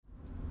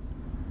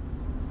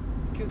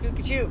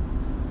Cuckoo-choo.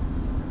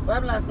 What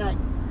happened last night?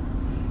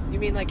 You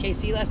mean like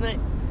KC last night?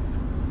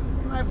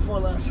 The night before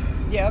last.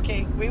 Yeah,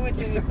 okay. We went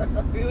to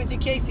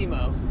KC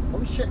Mo.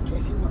 Holy shit,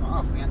 KC went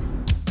off, man.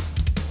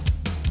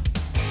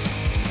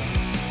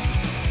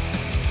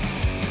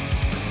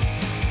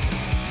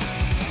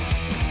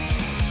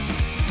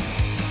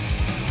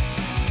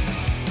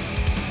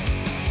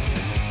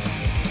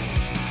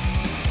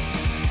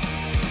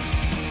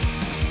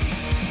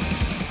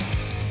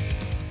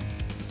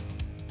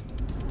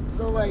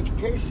 So like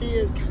KC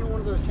is kind of one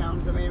of those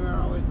towns that maybe not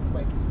always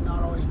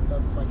the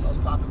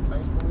most poppin'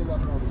 place, but we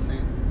love it all the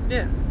same.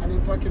 Yeah. I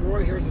mean, fucking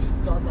Roy hears us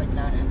talk like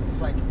that, and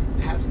it's like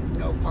has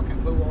no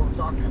fucking clue what we're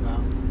talking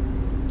about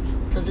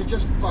because it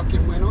just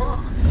fucking went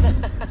off.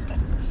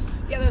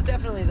 Yeah, that was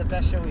definitely the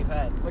best show we've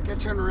had. Like I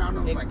turned around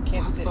and was like,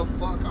 Kansas what the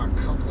fuck, a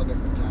couple of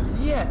different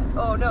times. Yeah.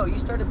 Oh no, you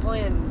started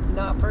playing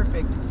Not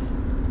Perfect,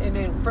 and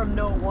then from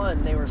Note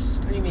 1 they were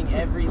screaming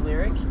every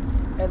lyric,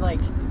 and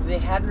like they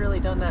hadn't really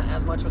done that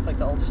as much with like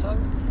the older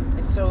songs,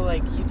 and so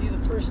like you get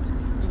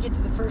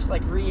to the first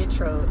like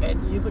re-intro,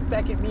 and you look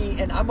back at me,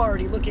 and I'm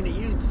already looking at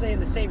you saying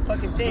the same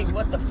fucking thing.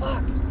 What the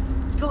fuck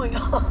is going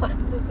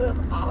on? This is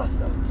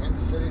awesome.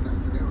 Kansas City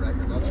knows the new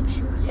record, that's for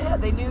sure. Yeah,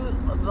 they knew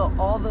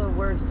all the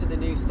words to the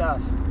new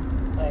stuff.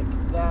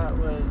 Like that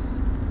was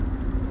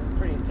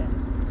pretty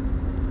intense.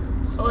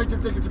 I like to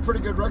think it's a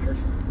pretty good record.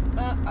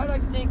 I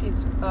like to think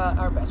it's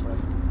our best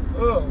record.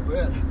 Oh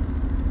man.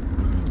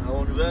 How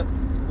long is that?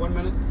 1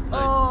 minute.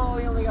 Nice. Oh,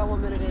 we only got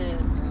 1 minute in. Yeah.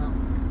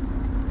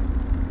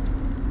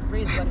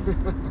 Breathe, buddy.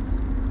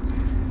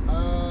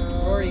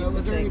 Rory, it's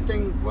was a there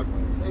thing.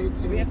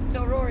 anything? We have to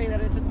tell Rory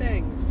that it's a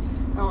thing.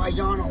 Oh, I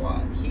yawn a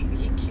lot.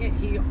 He can't.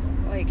 He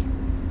like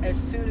as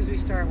soon as we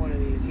start one of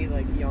these, he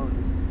like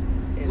yawns.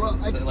 Well,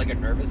 Is it like a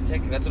nervous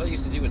tick? That's what I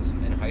used to do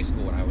in high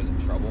school when I was in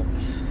trouble.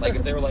 Like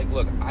if they were like,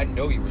 "Look, I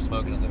know you were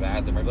smoking in the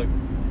bathroom," I'd be like,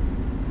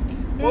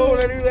 "Whoa,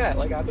 would I do that?"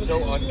 Like I'm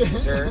so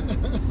unconcerned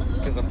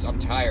because I'm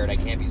tired. I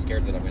can't be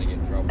scared that I'm going to get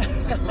in trouble.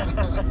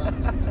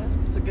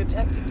 It's a good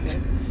tactic,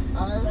 man.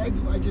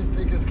 I just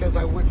think it's because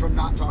I went from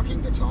not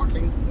talking to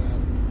talking that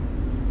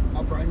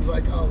my brain's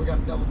like, oh, we got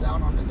to double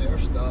down on this air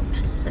stuff.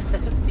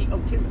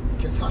 CO2.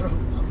 Because I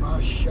don't know how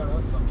to shut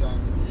up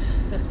sometimes.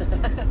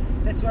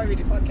 That's why we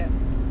do podcasts.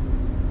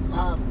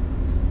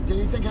 Did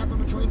anything happen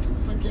between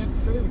Tulsa and Kansas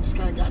City? We just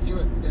kind of got to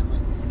it, didn't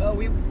we? Oh,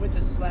 we went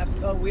to Slaps.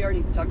 Oh, we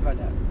already talked about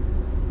that.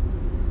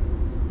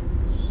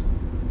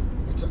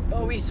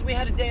 We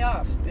had a day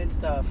off and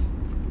stuff.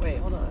 Wait,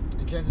 hold on.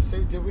 In Kansas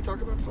City, did we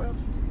talk about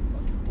Slaps?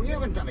 We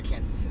haven't done a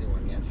Kansas City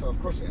one yet, so of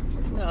course we haven't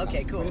talked about Slaps.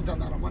 Okay, cool. We'd have done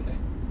that on Monday.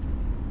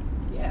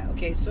 Yeah,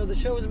 okay, so the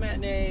show was a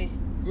matinee.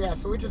 Yeah,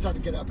 so we just had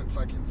to get up and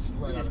fucking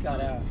split We out just of got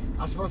Tony's. out.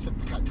 I was supposed to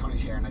cut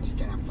Tony's hair, and I just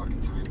didn't have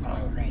fucking time.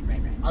 Oh, right.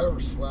 I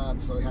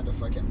overslept, so we had to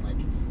fucking, like,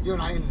 you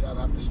and I ended up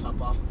having to stop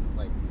off,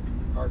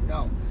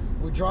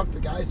 we dropped the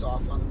guys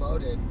off,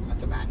 unloaded at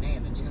the matinee,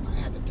 and then you and I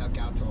had to duck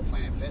out to a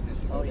Planet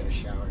Fitness to go get a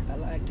shower. I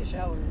like to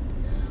shower.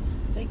 Yeah.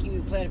 Thank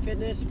you, Planet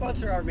Fitness.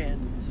 Sponsor our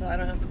band, so I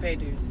don't have to pay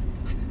dues.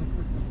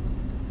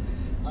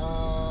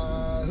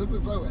 Who'd we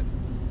play with?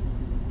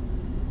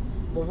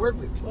 Well, where'd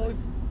we play? Well, we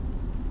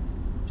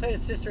played at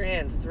Sister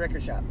Hands. It's a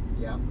record shop.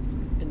 Yeah.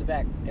 In the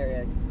back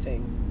area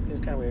thing. It was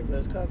kind of weird, but it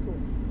was kind of cool.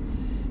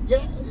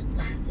 Yeah,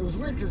 it was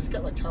weird because it's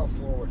got like tile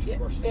floor, which of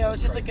course. Yeah, it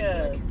was just like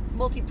a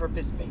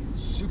multi-purpose space.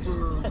 Super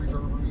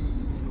reverbery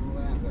and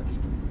all that, but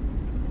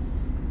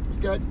it was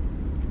good.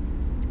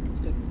 It's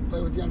good.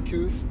 Played with the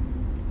Uncouth.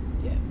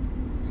 Yeah.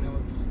 You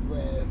know,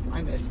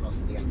 I missed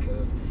most of the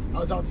Uncouth. I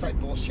was outside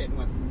bullshitting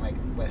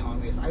with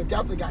homies. I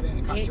definitely got in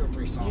and caught 2 or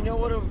 3 songs. You know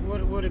what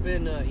would have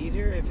been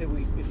easier if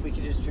we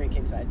could just drink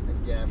inside.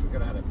 If we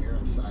could have had a beer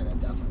inside, I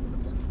definitely would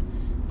have been.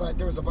 But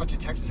there was a bunch of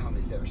Texas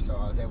homies there, so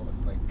I was able to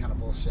like kind of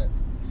bullshit.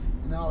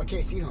 And then all the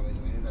KC homies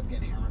we ended up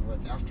getting hammered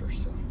with after.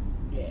 So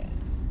yeah.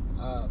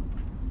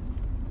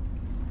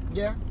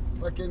 Yeah,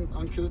 fucking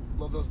Uncouth,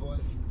 love those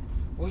boys.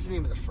 What was the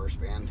name of the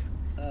first band?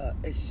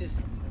 It's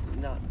just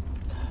not.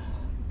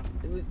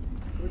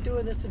 We're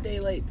doing this a day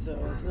late, so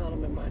it's not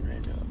on my mind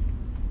right now.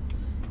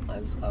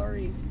 I'm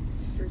sorry,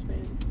 first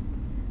band.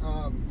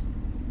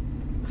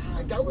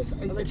 That was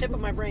on the tip of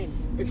my brain.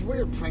 It's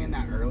weird playing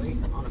that early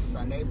on a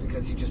Sunday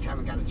because you just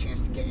haven't got a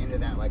chance to get into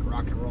that like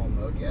rock and roll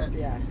mode yet.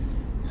 Yeah.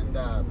 And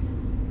rock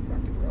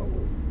and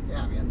roll.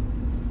 Yeah,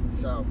 man.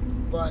 So,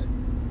 but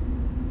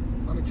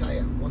let me tell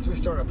you, once we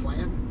started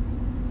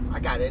playing, I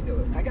got into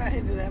it. I got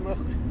into that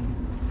mode.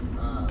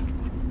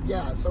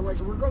 Yeah, so like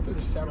we're going through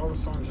the set, all the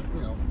songs,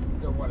 you know,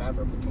 they're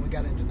whatever, but then we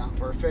got into Not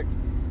Perfect,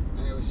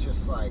 and it was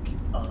just like,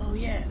 oh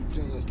yeah,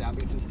 doing those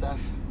downbeats and stuff.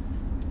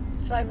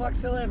 Sidewalk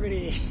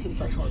Celebrity.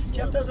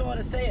 Jeff doesn't want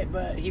to say it,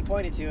 but he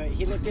pointed to it.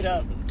 He looked it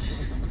up.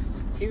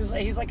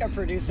 He's like our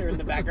producer in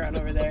the background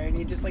over there, and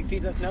he just like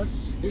feeds us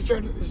notes. He's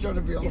trying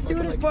to be all. He's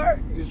doing his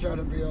part. He's trying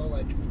to be all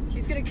like.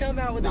 He's gonna come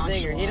out with a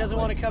zinger. He doesn't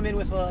want to come in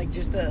with like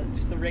just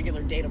the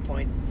regular data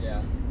points.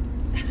 Yeah.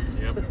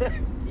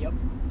 Yep.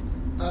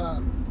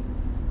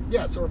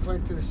 Yeah, so we're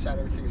playing through the set.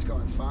 Everything's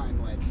going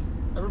fine. Like,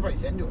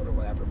 everybody's into it or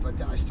whatever. But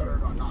then I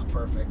started on Not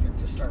Perfect and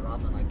just started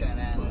off on like and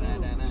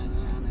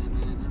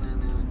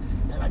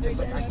I just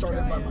like I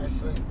started by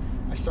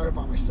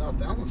myself.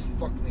 That almost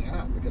fucked me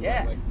up because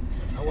I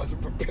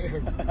wasn't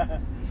prepared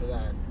for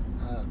that.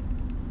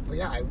 But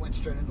yeah, I went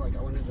straight into I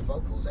went into the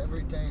vocals.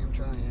 Every day I'm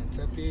trying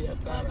to be a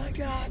better. Oh my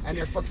god! And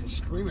they're fucking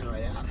screaming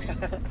right at me.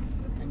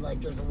 And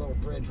like there's a little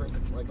bridge right,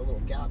 like a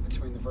little gap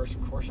between the verse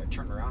and chorus. I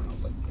turned around and I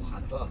was like,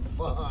 what the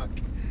fuck?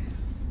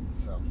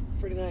 So it's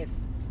pretty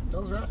nice.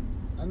 That was rad.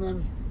 And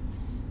then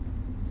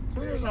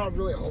there's not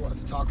really a whole lot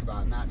to talk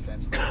about in that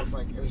sense, but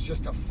it was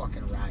just a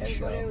fucking rad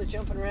show. Everybody was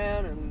jumping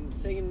around and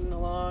singing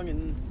along,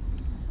 and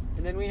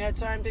then we had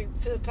time to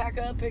pack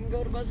up and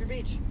go to Buzzard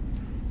Beach.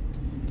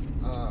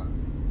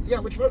 Yeah,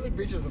 which Buzzard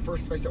Beach is the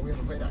first place that we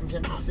ever played out in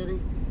Kansas City.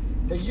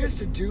 They used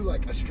to do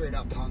like a straight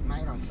up punk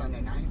night on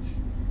Sunday nights,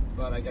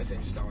 but I guess they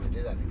just don't want to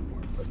do that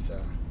anymore. But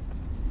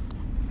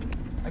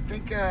I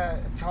think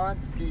Todd,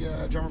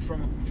 the drummer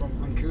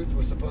from Uncouth,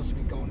 was supposed to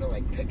be going to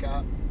like pick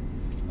up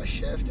a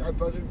shift at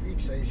Buzzard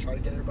Beach, so he's trying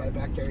to get everybody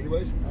back there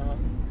anyways.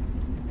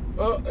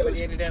 But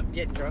he ended up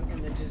getting drunk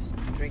and then just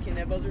drinking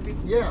at Buzzard Beach?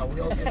 Yeah, we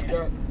all just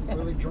got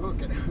really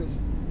drunk and it was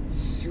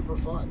super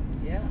fun.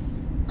 Yeah.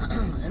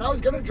 And I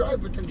was going to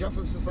drive, but then Jeff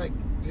was just like,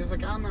 he was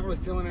like, I'm not really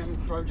feeling it. I'm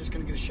probably just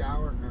going to get a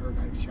shower, or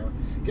not a shower,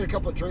 get a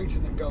couple of drinks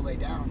and then go lay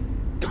down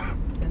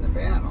in the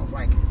van. I was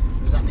like,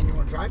 does that mean you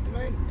want to drive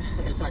tonight?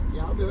 And he was like,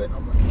 yeah, I'll do it. And I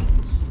was like,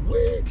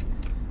 sweet.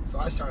 So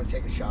I started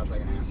taking shots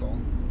like an asshole.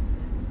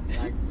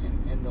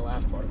 And in the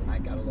last part of the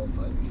night, got a little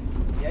fuzzy.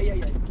 Yeah.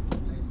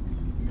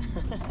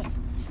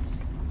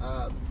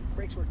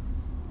 Brakes work.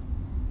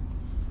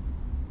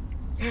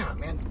 Yeah,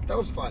 man, that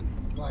was fun.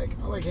 Like,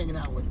 I like hanging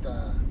out with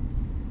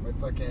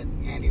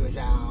fucking Andy was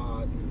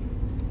out,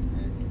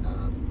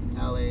 and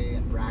Ellie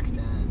and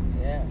Braxton.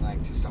 Yeah. And,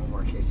 like, just some of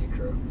our KC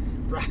crew.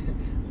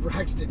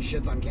 Braxton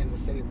shits on Kansas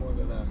City more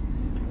than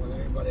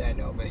anybody I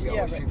know, but he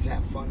always seems to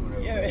have fun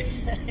whenever.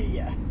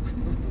 Yeah.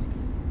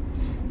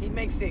 He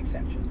makes the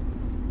exception.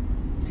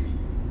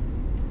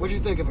 What'd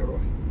you think of it,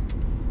 Roy?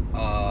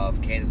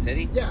 Of Kansas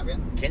City? Yeah,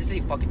 man. Kansas City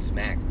fucking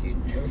smacks, dude.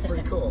 It was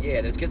pretty cool. Yeah,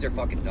 those kids are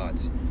fucking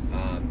nuts.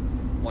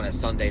 On a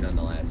Sunday,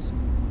 nonetheless,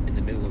 in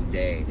the middle of the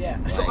day.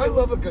 Yeah. So I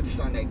love a good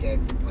Sunday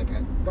gig.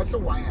 That's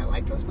why I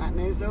like those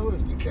matinees, though,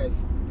 is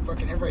because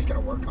fucking everybody's got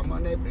to work on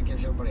Monday, but it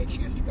gives everybody a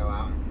chance to go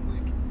out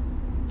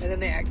and then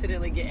they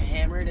accidentally get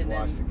hammered and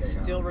then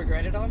still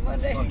regret it on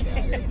Monday. Fuck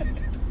yeah,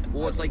 dude.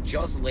 Well, it's like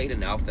just late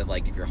enough that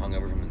like if you're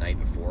hungover from the night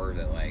before,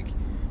 that like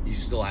you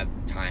still have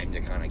time to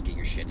kind of get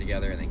your shit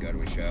together and then go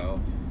to a show.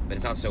 But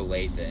it's not so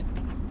late that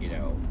you're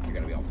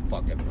gonna be all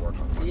fucked up at work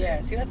on Monday. Yeah,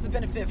 see, that's the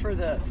benefit for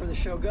the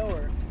show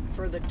goer,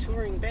 for the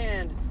touring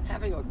band,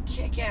 having a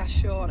kick-ass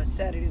show on a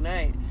Saturday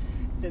night,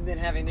 and then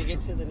having to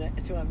get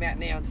to a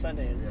matinee on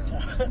Sunday is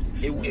tough.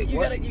 You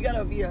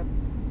gotta be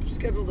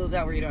schedule those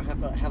out where you don't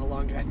have to have a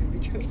long drive in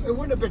between. It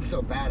wouldn't have been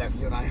so bad if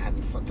you and I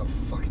hadn't slept till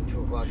fucking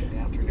 2 o'clock in the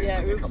afternoon. Yeah,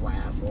 like a couple of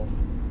assholes.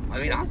 I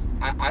mean,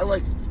 I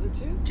like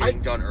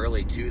getting done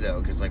early too,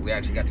 though, because like we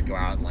actually got to go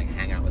out and like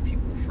hang out with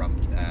people from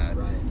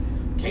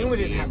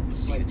KC and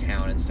see the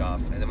town and stuff,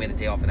 and then we had the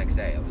day off the next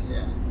day.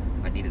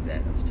 I needed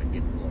that. I was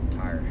getting a little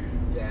tired.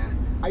 Yeah,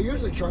 I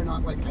usually try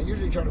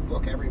to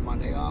book every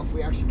Monday off.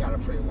 We actually got a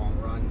pretty long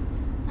run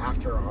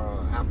after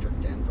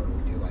Denver.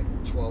 We do like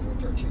 12 or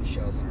 13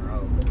 shows in a row.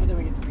 And then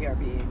we get to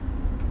PRB.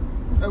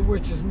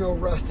 Which is no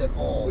rest at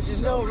all. Which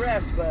is no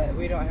rest, but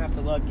we don't have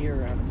to lug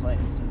gear around and play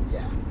and stuff.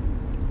 Yeah.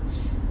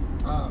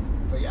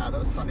 But yeah,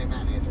 those Sunday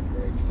matinees are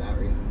great for that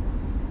reason.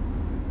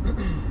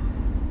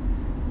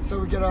 So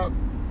we get up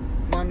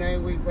Monday.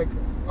 We went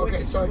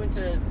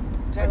to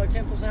Tyler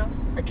Temple's house.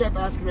 I kept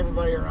asking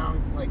everybody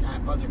around, like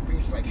at Buzzard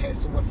Beach, like, hey,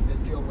 so what's the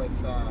deal with?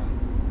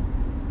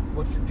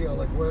 What's the deal?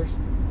 Like, where's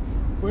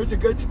a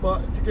good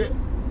spot to get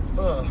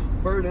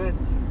burn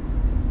ends?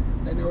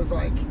 And there was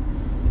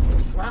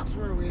Slaps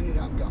where we ended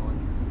up going.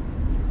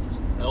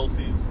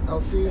 LC's,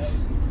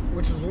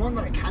 which was one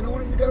that I kind of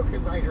wanted to go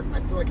because I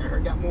feel like I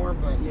heard that more,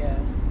 but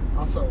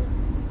also,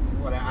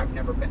 I've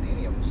never been to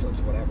any of them, so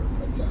it's whatever.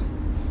 But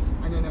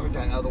and then there was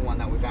that other one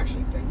that we've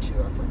actually been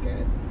to. I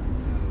forget.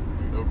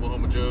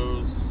 Oklahoma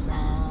Joe's.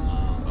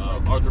 Nah.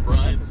 Arthur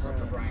Bryant's.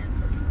 Arthur Bryant's.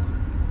 That's the one.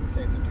 I was gonna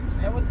say it's a dude's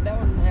name. That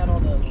one had all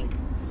the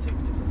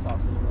 6 different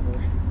sauces or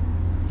whatever.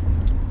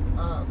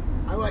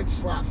 I liked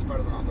Slaps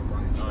better than Arthur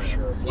Bryant's for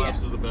sure.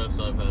 Slaps is the best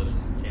I've had in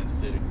Kansas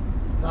City.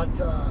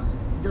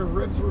 Their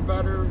ribs were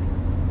better,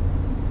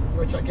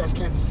 which I guess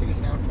Kansas City's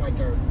known for like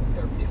their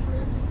beef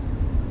ribs.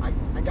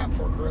 I got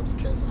pork ribs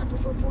because I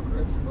prefer pork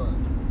ribs, but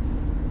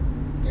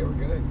they were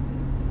good.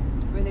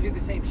 I mean, they do the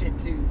same shit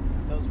to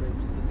those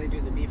ribs as they do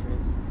the beef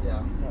ribs.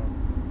 Yeah. So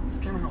it's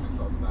kind of how I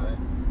felt about it.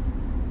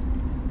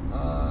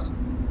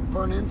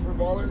 Burn-ins were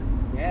baller.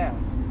 Yeah,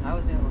 I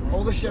was down on that.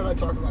 All the shit I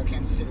talk about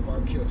Kansas City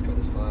barbecue, it's good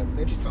as fuck.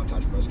 They just don't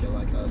touch brisket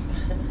like us.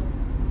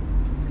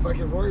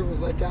 Fucking Rory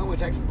was let down with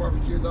Texas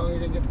barbecue, though. He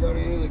didn't get to go to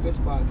any of the good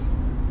spots.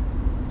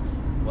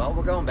 Well,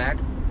 we're going back.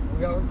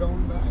 We're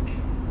going back.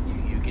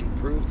 You can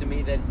prove to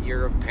me that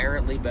you're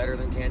apparently better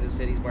than Kansas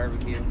City's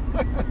barbecue?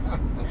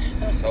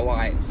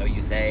 So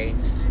you say?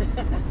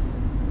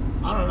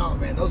 I don't know,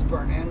 man. Those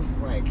burn-ins,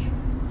 like,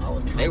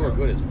 they were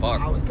good as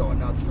fuck. I was going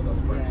nuts for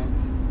those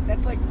burn-ins.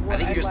 That's like what I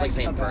think you just like like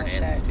saying burn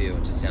ends too.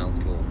 It just sounds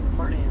cool.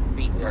 Burn ends.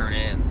 Beating burn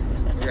ends.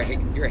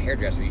 You're a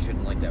hairdresser. You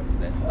shouldn't like that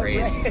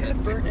phrase.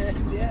 Right. Burn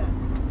ends, yeah.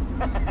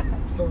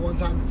 It's the one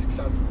time it's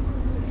accessible.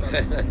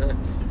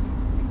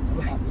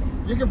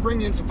 You can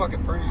bring in some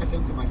fucking burn ass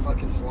into my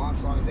fucking salon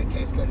as long as they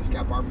taste good. It's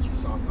got barbecue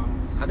sauce on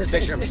them. I'm just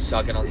picturing him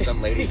sucking on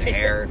some lady's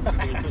hair.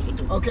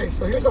 Okay,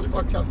 so here's a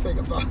fucked up thing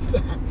about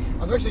that.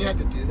 I've actually had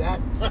to do that.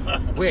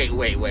 Wait.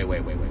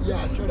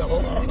 Yeah, straight up.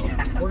 Hold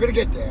on. We're gonna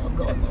get there. I'm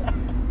going there.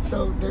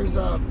 So there's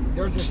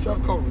this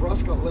stuff called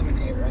Rusk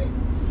Eliminate, right?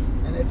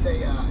 And it's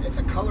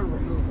a color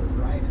remover,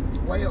 right? And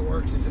the way it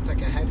works is it's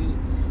like a heavy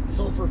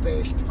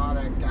sulfur-based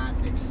product that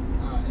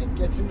it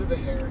gets into the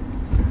hair,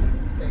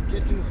 it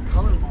gets into the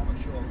color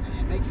molecule, and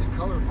it makes the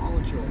color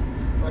molecule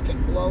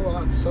fucking blow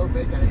up so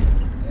big that it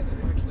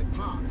eventually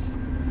pops.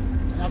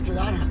 And after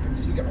that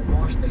happens, you gotta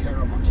wash the hair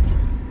a bunch of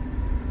times.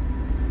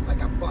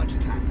 Like a bunch of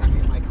times. I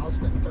mean, like, I'll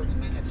spend 30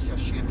 minutes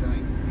just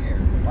shampooing hair.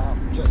 Wow.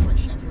 Just like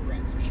shampoo,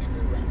 rinse, shampoo,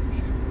 rinse,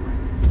 shampoo,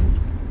 rinse.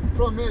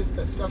 Problem is,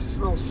 that stuff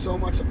smells so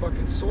much of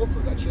fucking sulfur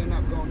that you end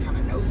up going kind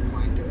of nose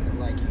blind to it.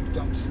 Like, you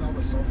don't smell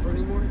the sulfur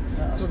anymore.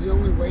 So the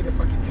only way to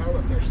fucking tell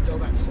if there's still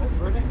that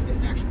sulfur in it is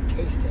to actually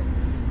taste it.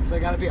 So I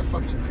gotta be a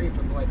fucking creep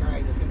and be like,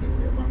 alright, this is gonna be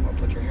weird, but I'm gonna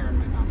put your hair in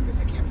my mouth because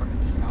I can't fucking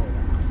smell it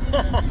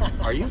or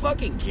not. Are you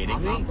fucking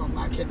kidding me? I'm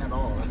not kidding at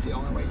all. That's the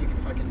only way you can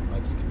fucking,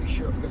 like, you can be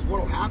sure. Because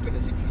what'll happen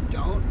is if you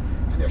don't,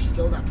 and there's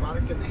still that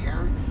product in the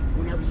hair,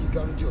 whenever you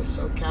go to do a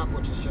soap cap,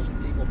 which is just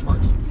equal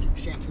parts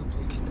shampoo,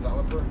 bleach, and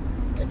developer,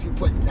 if you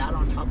put that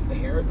on top of the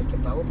hair, the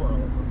developer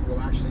will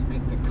actually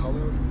make the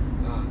color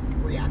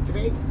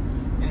reactivate,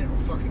 and it'll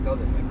fucking go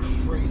this like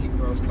crazy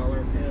gross color,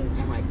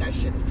 and like that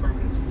shit is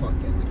permanent as fuck.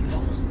 Then like you've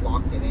almost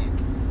locked it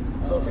in,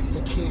 so it's like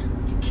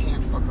you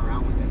can't fuck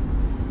around with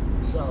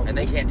it. So And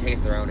they can't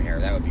taste their own hair.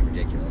 That would be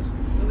ridiculous.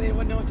 Well, they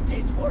wouldn't know what to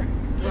taste for.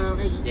 well,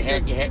 Hey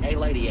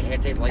lady, your hair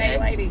tastes like Hey,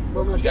 eggs. lady.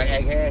 well, You got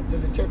egg hair?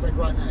 Does it taste like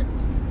rotten eggs?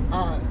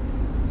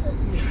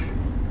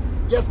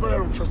 Yes, but I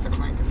don't trust the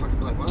client to fucking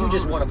be like, well, You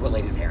just want to put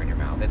ladies' hair in your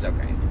mouth. It's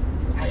okay.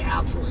 I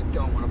absolutely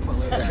don't want to put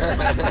ladies' hair in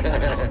my fucking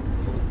mouth.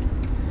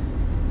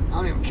 I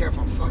don't even care if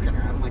I'm fucking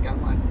her.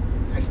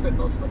 I spend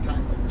most of my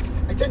time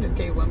I tend to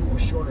date women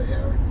with shorter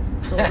hair.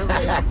 So whenever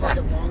they have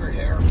fucking longer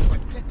hair, I'm just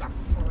like, get the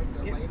fuck, like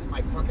they're laying in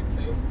my fucking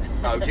face.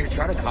 Oh, dude,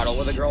 trying to cuddle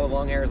with a girl with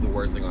long hair is the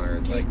worst thing on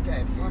earth. Like, Take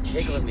that fucking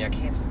tickling me, I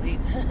can't sleep.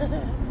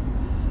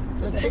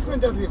 The tickling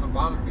doesn't even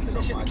bother me so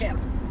Position much. cap.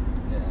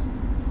 Yeah.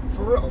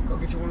 For real, go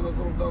get you one of those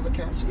little velvet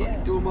caps. Yeah.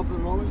 Fucking do them up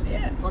in rollers.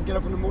 Yeah. Fuck, get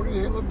up in the morning,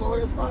 your hair look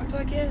baller as fuck.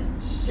 Fuck yeah.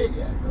 Shit,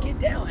 yeah, girl. Get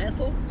down,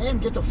 Ethel.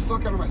 And get the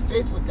fuck out of my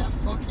face with that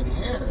fucking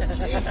hair.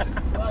 Jesus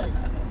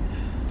Christ.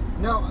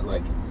 No,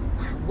 like,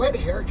 wet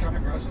hair kind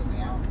of grosses me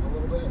out a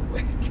little bit.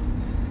 Like,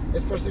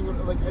 especially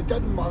when, like, it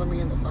doesn't bother me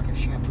in the fucking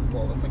shampoo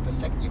bowl. It's like the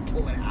second you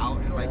pull it out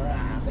and, like,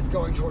 it's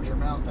going towards your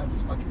mouth.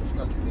 That's fucking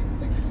disgusting to even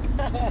think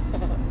about.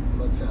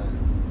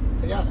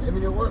 But yeah, I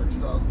mean, it works,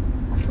 though.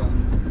 So,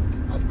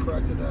 I've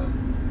corrected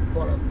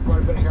quite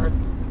a bit of hair,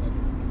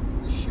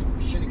 like,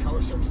 shitty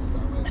color surfaces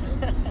that way. So.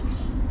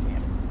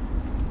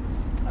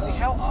 Damn. Like,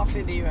 how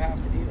often do you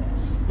have to do that?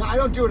 No, I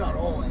don't do it at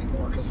all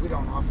anymore because we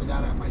don't offer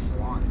that at my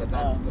salon. But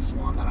that's the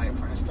salon that I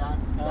apprenticed at.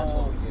 That's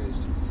what we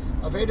used.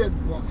 Aveda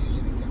won't use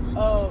anything like that.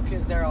 Oh,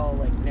 because they're all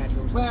like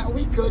natural. Well,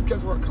 we could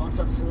because we're a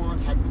concept salon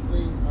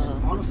technically.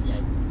 And honestly,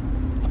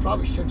 I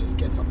probably should just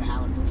get something to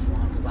have at the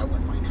salon because I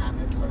wouldn't mind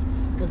having it.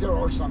 Because there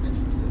are some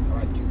instances that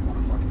I do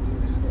want to fucking do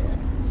that. Yeah.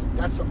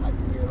 That's some like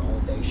weird all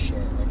day shit.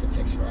 Like it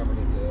takes forever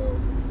to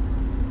do.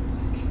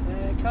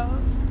 Like, It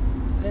costs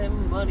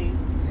them money.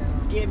 yeah.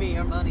 Give me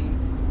your money.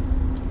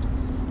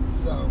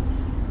 So,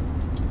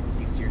 You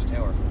see Sears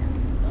Tower from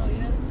here. Oh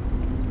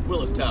yeah.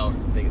 Willis Tower.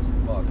 It's big as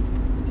fuck.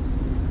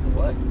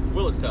 What?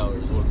 Willis Tower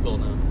is what it's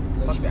called now.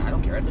 Fuck that. I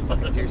don't care. It's a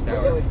fucking Sears yeah,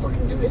 Tower. they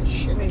fucking do that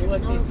shit. Wait, Like, it's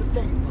what not these- the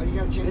thing. Why do you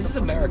gotta change This the is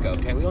fucking America, name?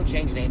 okay? We don't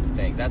change names to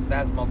things. That's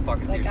motherfucking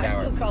Like Sears I Tower.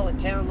 still call it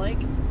Town Lake.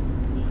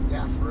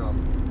 Yeah, for real.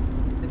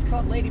 It's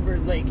called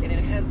Ladybird Lake, and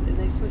and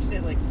they switched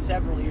it like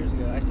several years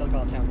ago. I still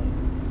call it Town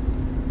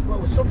Lake. Well,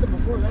 it was something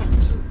before that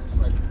too. It was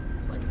like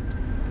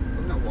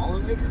wasn't it Waller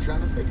Lake or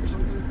Travis Lake or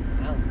something?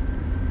 I don't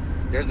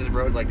know. There's this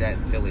road like that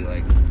in Philly.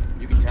 Like,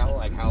 you can tell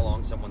like how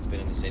long someone's been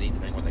in the city,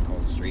 depending on what they call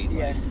the street. Like,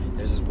 Yeah.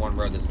 There's this one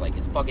road that's like,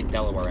 it's fucking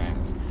Delaware Ave.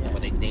 Yeah. And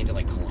when they named it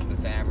like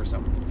Columbus Ave or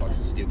something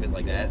fucking stupid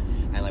like that.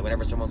 And like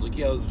whenever someone's like,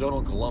 yo, it's zone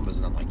on Columbus,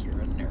 and I'm like, you're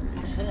a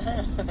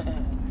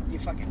nerd. You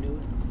fucking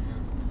noob.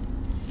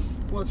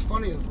 Well, it's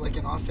funny is like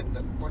in Austin,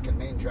 the fucking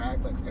main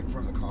drag, like right in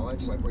front of the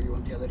college, like where you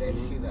went the other day to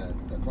see the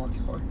clock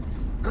tower.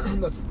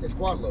 It's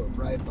Guadalupe,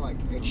 right? But like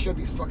it should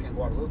be fucking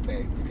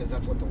Guadalupe because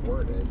that's what the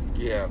word is.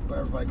 Yeah. But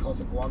everybody calls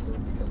it Guadalupe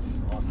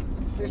because Austin's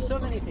full There's of so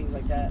many fucking, things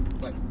like that.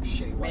 like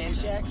shitty white Man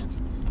Shack?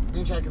 transplants.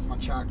 Man Shack is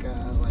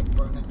Manchaca, like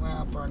Burn It.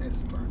 Well, Burn It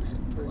is Burn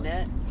It.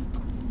 Burnett.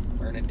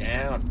 Burn it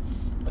down.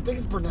 I think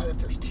it's Burnett if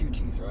there's 2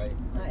 T's, right?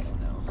 I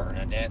don't know.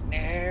 Bernadette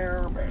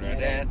now,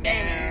 Bernadette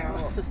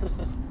now.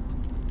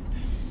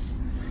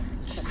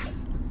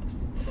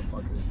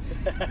 Motherfuckers.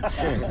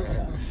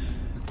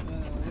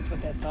 We'll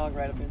put that song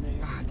right up in there.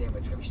 God damn it,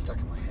 it's gonna be stuck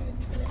in my head.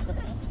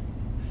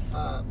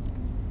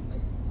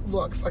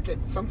 Look,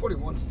 fucking Sum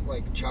 41's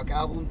like Chuck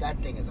album. That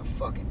thing is a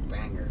fucking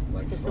banger,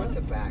 like front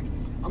to back.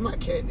 I'm not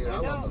kidding, dude. I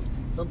love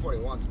Sum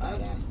 41's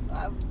badass.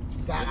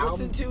 That album,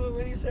 listened to it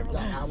with you several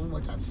times. That album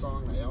with that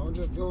song that y'all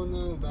just doing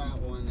though, that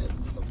one is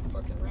some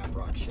fucking rap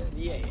rock shit.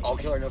 Yeah. All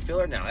Killer No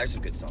Filler. Now there's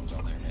some good songs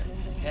on there, man.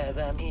 Cause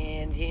I'm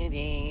in too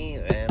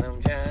deep and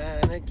I'm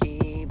trying to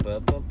keep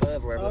up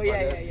above wherever. Oh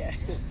yeah.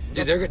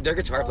 Dude, their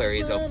guitar player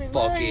is a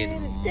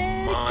fucking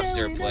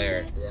monster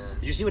player. Yeah.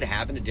 Did you see what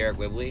happened to Derek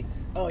Whibley?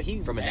 Oh,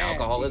 he's From his nasty.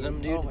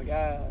 alcoholism, dude? Oh my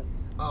god.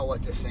 Oh,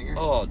 what, the singer?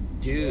 Oh,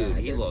 dude,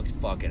 Yeah, he looks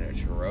fucking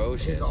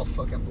atrocious. He's all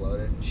fucking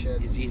bloated and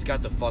shit. He's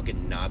got the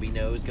fucking knobby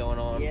nose going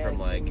on Yeah, from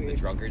it's so like the weird.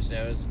 drunkard's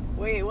nose.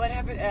 Wait, what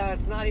happened?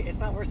 It's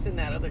not worse than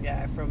that other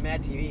guy from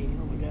Mad TV.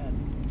 Oh my god.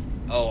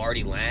 Oh,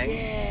 Artie Lang?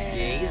 Yeah.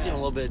 Yeah, he's doing a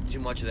little bit too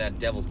much of that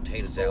devil's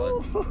potato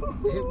salad.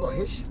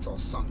 His shit's all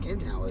sunk in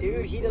now, isn't Dude,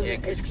 it? he doesn't. Yeah,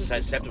 because it's his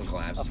just septum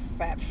collapsed. A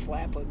fat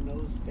flap of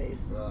nose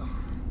face. Ugh.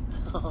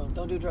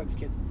 Don't do drugs,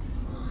 kids.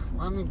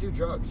 Well, I mean, do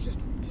drugs, just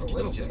a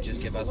little bit.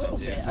 Just give us A little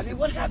some too. bit. I mean,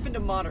 what happened to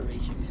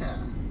moderation? Yeah.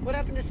 What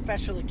happened to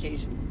special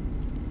occasion?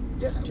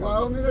 Yeah,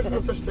 well, I mean, there's no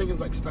such thing as,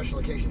 like, special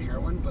occasion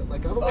heroin, but,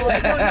 like, otherwise...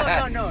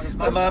 Oh, no. Of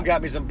My course mom not.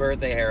 got me some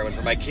birthday heroin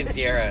for my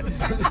quinceañera.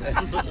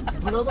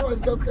 but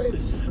otherwise, go crazy.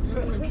 I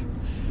mean,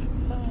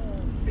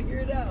 like, Figure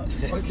it out.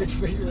 fucking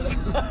figure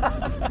it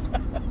out.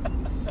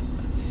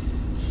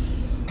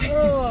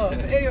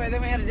 Anyway,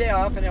 then we had a day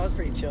off, and it was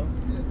pretty chill.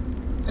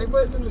 Hey,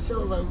 but it's in the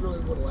shows I really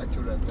would have liked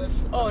to have been.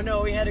 Oh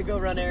no, we had to go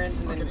run errands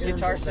and then Fucking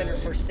errands Guitar all Center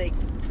day. for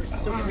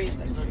so many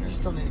things. You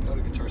still need to go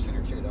to Guitar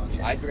Center, too, don't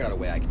you? I figured out a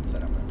way I can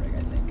set up my rig,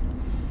 I think.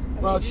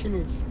 Well, she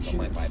needs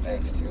might buy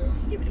sticks, bags.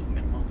 too. Give it a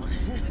minimum.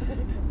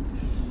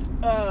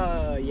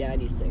 Yeah, I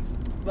need sticks,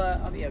 but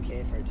I'll be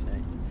okay for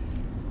tonight.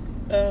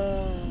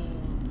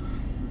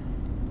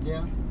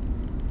 Yeah,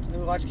 We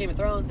watched Game of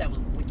Thrones. That was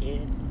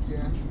wicked.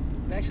 yeah.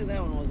 Actually,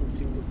 that one wasn't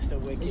so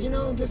wicked. You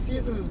know, this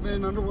season has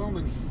been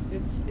underwhelming.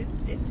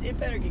 it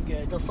better get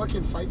good. The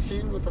fucking fight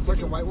scene with the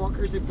fucking White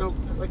Walkers, they built,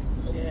 like,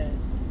 Yeah.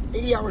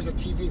 80 hours of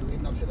TV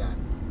leading up to that.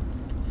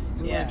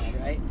 And Yeah.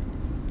 Right.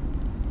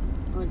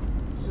 like,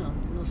 you know,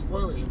 no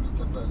spoilers or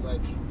nothing, but,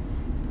 like,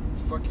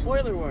 fucking...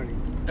 Spoiler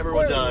warning.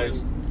 Everyone Spoiler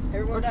dies. warning.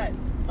 Everyone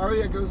dies.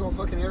 Arya goes all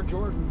fucking Air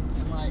Jordan,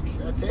 and, like,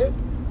 that's it?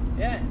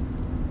 Yeah.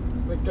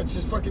 Like, that's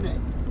just fucking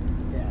it.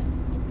 Yeah.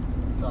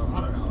 So,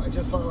 I don't know. It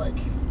just felt like...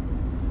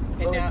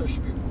 And now there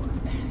should be more.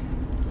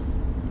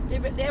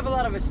 they have a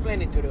lot of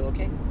explaining to do.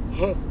 Okay.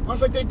 I was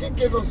like, they did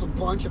give us a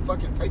bunch of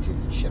fucking fight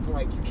scenes and shit, but,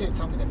 like, you can't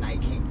tell me the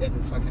Night King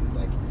didn't fucking,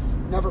 like,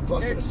 never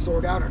busted a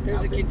sword out or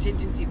There's nothing. a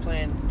contingency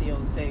plan deal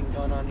thing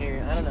going on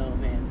here. I don't know,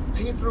 man.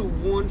 He threw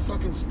one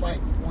fucking spike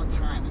one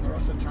time, and the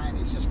rest of the time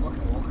he's just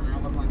fucking walking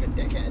around looking like a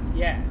dickhead.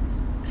 Yeah.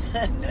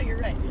 No, you're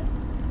right. Yeah.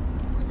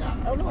 Oh my God.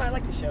 I don't know why I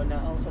like the show now.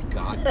 All of a sudden.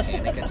 God,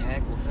 panic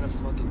attack? What kind of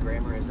fucking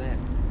grammar is that?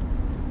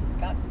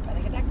 God,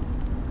 panic attack.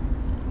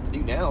 I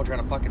do now,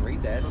 trying to fucking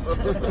read that.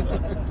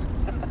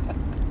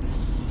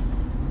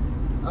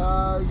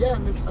 Yeah,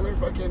 and then Tyler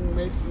fucking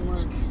made some,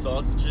 like...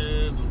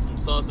 Sausages and some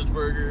sausage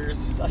burgers.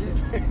 Sausage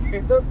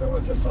burger. That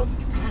was just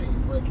sausage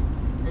patties, like,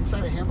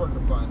 inside of hamburger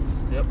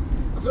buns. Yep.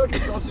 I feel like a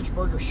sausage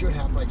burger should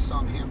have, like,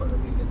 some hamburger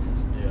meat in it.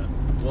 Yeah.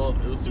 Well,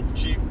 it was super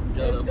cheap. It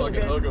Got was to still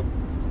fucking good. hook 'em.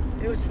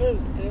 It was food,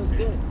 and it was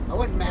good. I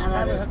wasn't mad at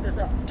Tyler it. hooked us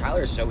up.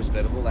 Tyler is so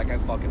hospitable. That guy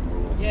fucking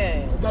rules.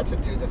 Yeah. That's a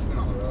dude that's been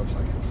on the road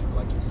fucking, for,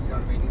 like, you know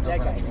what I mean? He knows That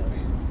how to guy treat knows.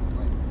 things.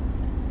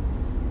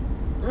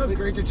 Like, it was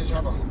great to just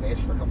have a home base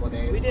for a couple of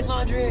days. We did like,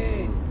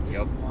 laundry. do Yep.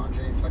 some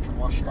laundry, fucking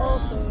wash your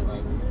Also, ass.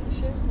 Like,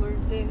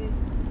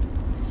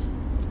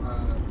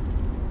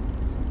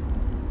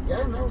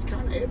 yeah, and that was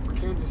kind of it for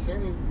Kansas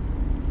City.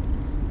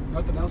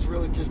 Nothing else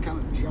really just kind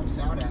of jumps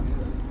out at me.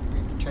 That's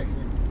in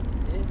particular.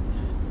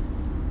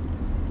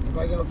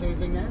 Anybody else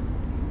anything now?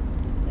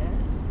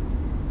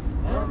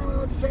 And then we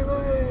went to St.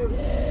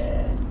 Louis.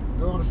 Yeah.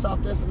 Do we want to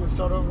stop this and then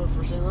start over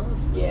for St.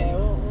 Louis? Yeah.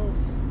 Well,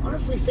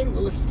 Honestly, St.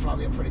 Louis is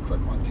probably a pretty quick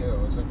one too. It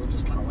was like we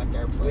just kind of went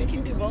there, we played.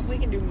 can do both. We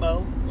can do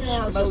Mo.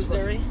 Yeah, let's just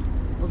Missouri.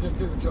 we'll just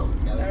do the two of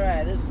them All together.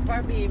 right. This is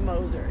part B,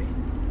 Missouri.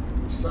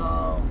 So,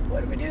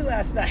 What did we do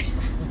last night?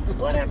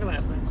 What happened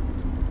last night?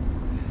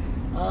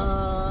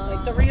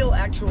 Like the uh, real,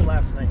 actual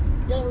last night.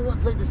 yeah, we went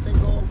and played the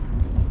single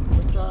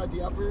with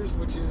the uppers,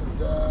 which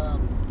is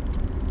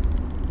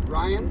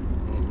Ryan.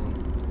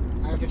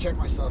 Mm-hmm. I have to check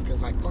myself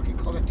because I fucking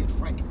call that dude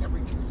Frank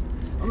every time.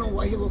 I don't know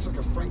why he looks like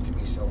a Frank to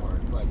me so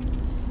hard. Like,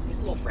 He's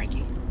a little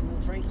Frankie.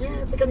 Little Frankie.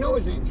 yeah, it's like I know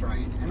his name's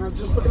Ryan, and I'm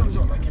just looking at him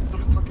so like it's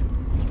not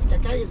fucking.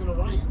 That guy isn't a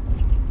Ryan.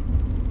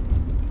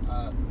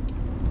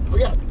 But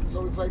yeah,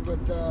 so we played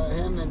with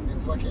him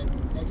and fucking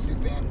Nate's new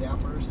band, the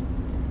Uppers,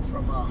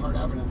 from Hard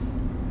Evidence.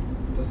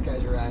 Those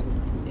guys are rad.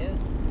 Yeah.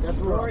 That's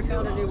where Rory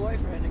found a new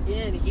boyfriend.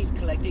 Again, he keeps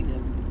collecting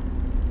them.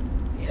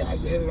 Yeah,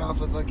 you hit it off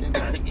with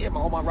fucking... Yeah,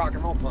 all my rock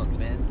and roll punks,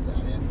 man.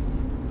 Yeah,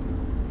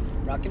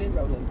 man. Rocking and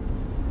rolling.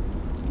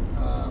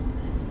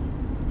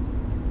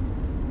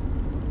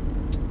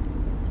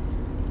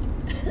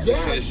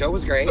 So the show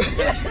was great.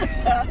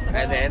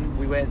 And then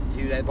we went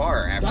to that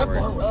bar afterwards.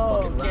 That bar was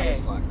fucking rad as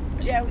fuck.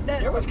 Yeah,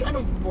 It was kind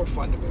of more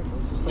fun to me. It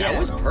was just like, Yeah, it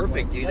was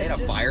perfect, dude. They Let's had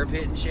a just- fire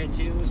pit and shit,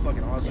 too. It was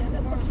fucking awesome.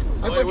 Yeah, that bar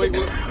was cool. Wait,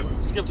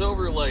 we skipped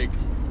over, like,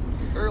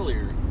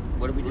 earlier.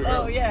 What did we do?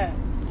 Oh, yeah.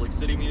 Like,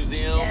 City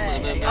Museum, Yeah,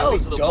 and then yeah.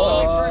 went to the duh.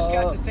 bar. When we first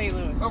got to St.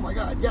 Louis. Oh my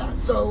god, yeah.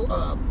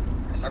 So,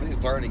 Everything's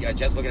blurring.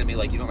 Jeff's looking at me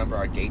like, you don't remember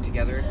our date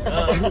together?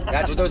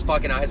 That's what those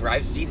fucking eyes were.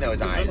 I've seen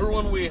those eyes. Remember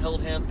when we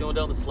held hands going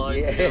down the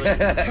slides together?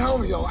 Yeah. tell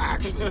me you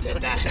actually did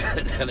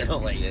that. They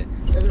don't let you.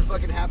 It didn't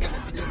fucking happen.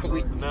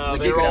 We- No, We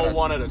they did were go all down a-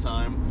 one at a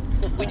time.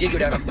 We did go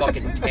down a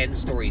fucking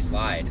 10-story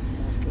slide.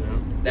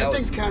 That was,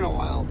 thing's kind of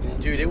wild, man.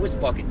 dude, it was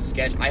fucking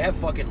sketch. I have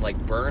fucking, like,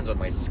 burns on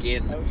my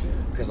skin. Oh,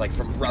 shit. Because, like,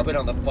 from rubbing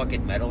on the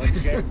fucking metal and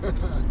shit.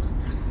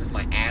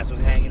 My ass was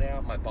hanging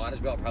out. My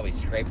bondage belt probably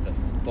scraped the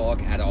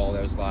fuck out of all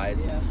those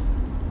slides. Yeah.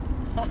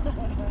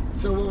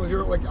 So what was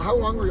your, like, how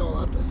long were you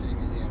all at the City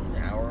Museum?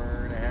 An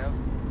hour and a half?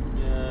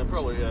 Yeah,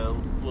 probably a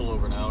little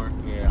over an hour.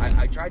 Yeah,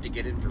 I tried to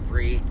get in for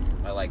free.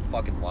 I, like,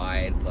 fucking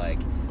lied. Like,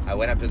 I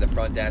went up to the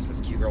front desk.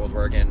 This cute girl was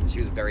working. She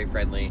was very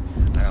friendly.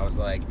 And I was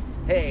like,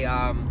 hey,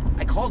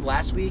 I called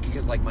last week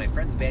because, like, my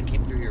friend's band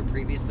came through here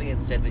previously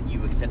and said that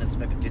you extended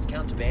some type of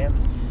discount to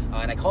bands.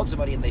 And I called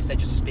somebody and they said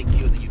just to speak to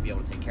you and that you'd be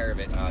able to take care of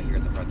it here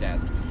at the front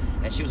desk.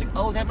 And she was like,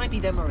 oh, that might be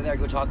them over there.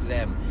 Go talk to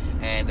them.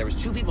 And there was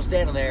 2 people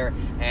standing there,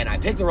 and I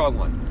picked the wrong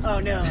one. Oh,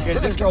 no.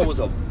 Because this girl was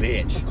a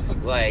bitch.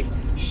 Like,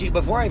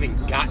 before I even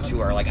got to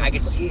her, like, I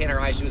could see in her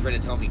eyes she was ready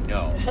to tell me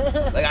no.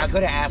 Like, I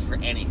could have asked for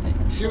anything.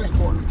 She was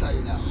born to tell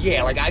you no.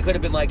 Yeah, like, I could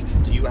have been like,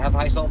 do you have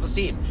high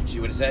self-esteem?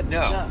 She would have said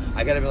no.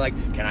 I could have been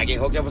like, can I get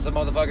hooked up with some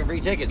motherfucking free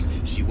tickets?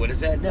 She would have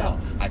said no.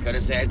 I could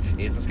have said,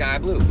 is the sky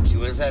blue? She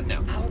would have said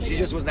no. She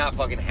just was not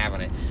fucking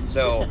having it.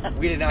 So,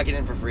 we did not get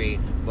in for free,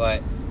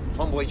 but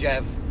homeboy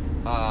Jeff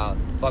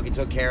fucking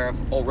took care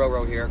of old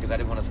Roro here because I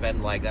didn't want to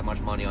spend, like, that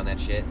much money on that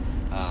shit.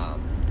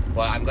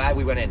 But I'm glad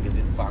we went in because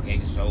it's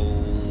fucking so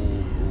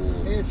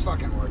cool. It's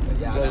fucking worth it,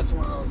 yeah. That's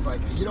one of those,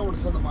 like, you don't want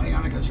to spend the money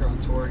on it because you're on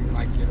tour and,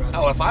 like, you'd rather...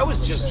 Oh, if I was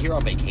spend just all here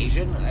on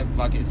vacation,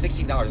 fucking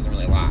 $16 isn't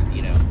really a lot,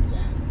 you know? this shit.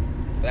 Yeah.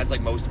 But that's,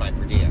 like, most of my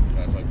per diem. So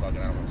I was like, fucking,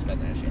 I don't want to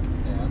spend that shit.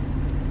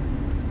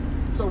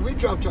 Yeah. So we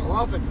dropped y'all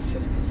off at the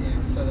City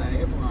Museum so that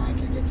April and I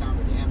could get down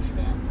to the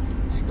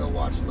Amsterdam and go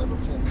watch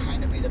Liverpool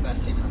kind of be the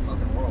best team in the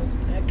fucking world.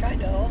 Yeah,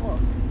 kind of,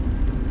 almost.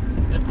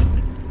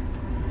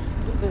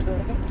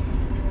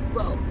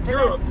 Well,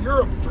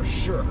 Europe for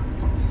sure.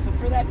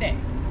 For that day.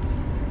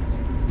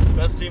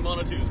 Best team on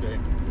a Tuesday.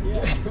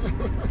 Yeah.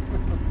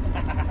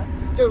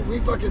 Dude, we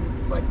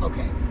fucking, like,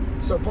 okay.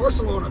 So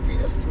Barcelona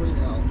beat us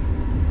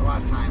 3-0 the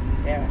last time.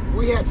 Yeah.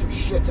 We had some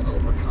shit to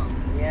overcome.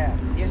 Yeah.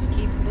 You had to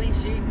keep clean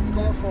sheet,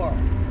 score 4.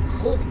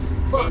 Holy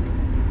fuck.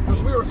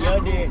 Because we were Yeah, at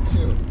home, dude.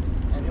 too.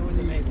 And it was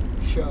we amazing.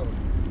 Showed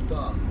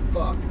the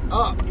fuck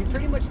up. You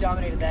pretty much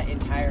dominated that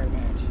entire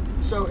match.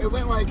 So it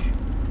went like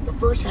the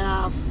first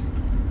half,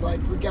 like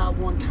we got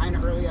one kind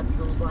of early. I think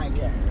it was like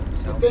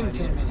within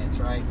 10 minutes,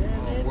 right? Yeah,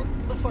 Oh,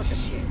 man, before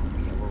shit.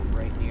 Yeah, we're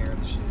right near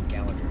the shit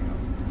Gallagher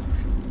house.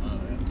 Oh,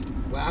 yeah.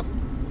 What happened?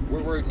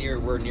 We're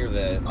near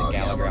the Oh,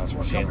 Gallagher yeah, house.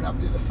 we're from coming Shane's. up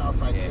through the south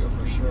side Yeah. too,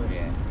 for sure.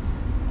 Yeah.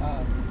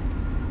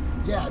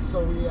 Yeah,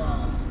 so we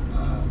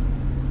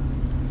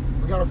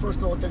got our first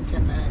goal within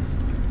 10 minutes.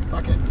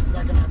 Fucking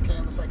second half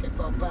came, it's like it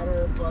felt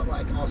better, but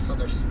like also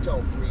there's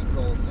still 3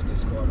 goals that they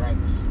scored, right?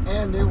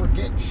 And they were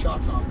getting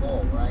shots on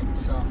goal, right?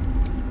 So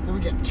then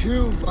we get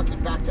 2 fucking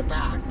back to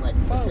back, like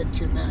within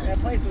 2 minutes. That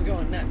place was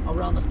going nuts.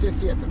 Around the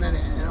 50th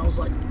minute, and I was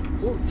like,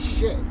 holy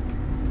shit,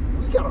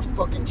 we got a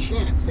fucking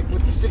chance. Like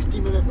with 60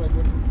 minutes, like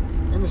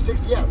in the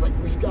 60, yeah, it's like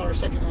we got our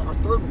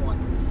third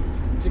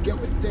one to get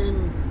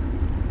within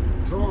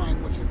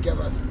drawing, which would give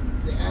us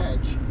the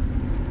edge.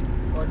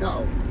 Or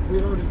no, we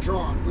had already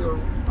drawn. We were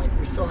like,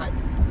 we still had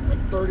like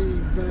 30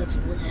 minutes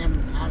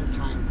and out of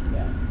time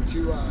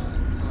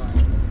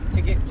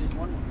To get just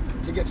one more.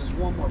 to get just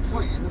one more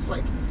point. And it's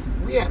like,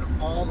 we had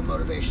all the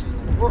motivation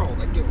in the world.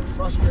 Like, they were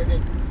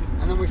frustrated.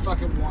 And then we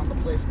fucking won. The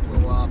place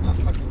blew up. I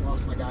fucking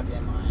lost my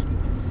goddamn mind.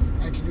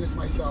 I introduced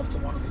myself to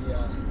one of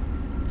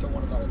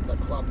the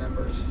club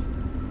members.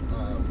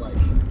 Like,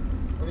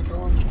 what do you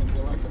call them? Like the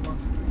elected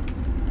ones?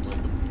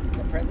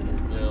 The president?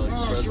 Yeah, like Yeah,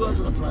 she president.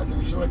 wasn't the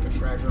president. She was like the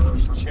treasurer or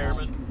something.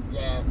 Chairman?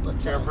 Yeah, but...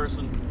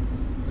 Chairperson.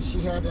 But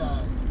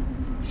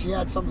she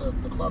had some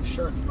of the club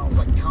shirts, and I was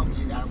like, tell me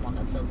you got one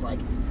that says, like,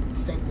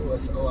 St.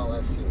 Louis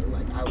OLSC.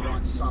 Like, I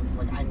want something.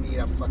 Like, I need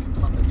a fucking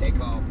something to take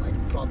home, like,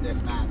 from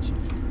this match.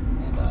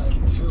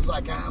 And she was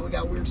like, we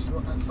got weird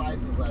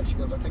sizes left. She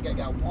goes, I think I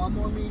got one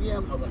more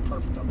medium. I was like,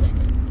 perfect, I'll take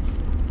it.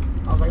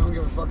 I was like, I don't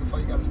give a fuck if all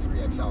you got is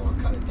 3XL. I'll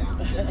cut it down.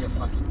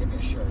 Give me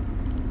a shirt.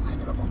 I'll hang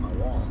it up on my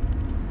wall.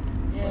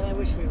 Yeah, and I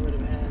wish we would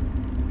have had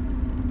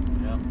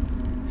Yeah.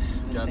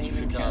 the Got to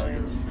same in Chicago.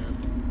 kind.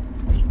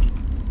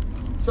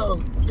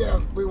 So, yeah,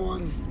 we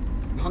won,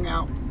 hung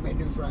out, made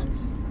new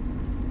friends.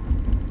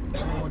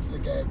 And we went to the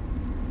gig,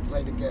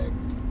 played the gig.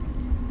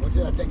 Went to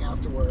that thing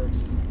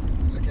afterwards.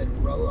 Fucking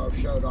Roro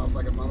showed off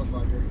like a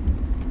motherfucker.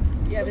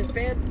 Yeah, this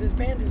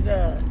band is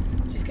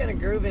just kind of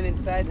grooving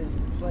inside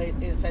this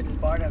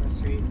bar down the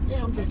street.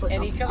 Yeah, I'm just like,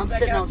 And he comes I'm back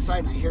sitting out- outside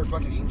and I hear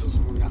fucking Angels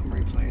from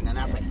Montgomery playing, and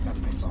that's like, that's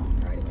my song,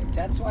 right? Like,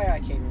 That's why I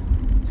came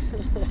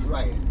in.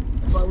 right.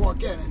 And so I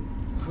walk in, and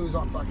who's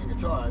on fucking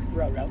guitar?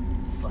 Roro.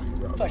 Fucking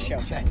Roro. For sure.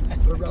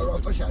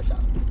 Roro for sure.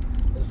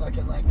 It's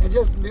fucking like, and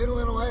just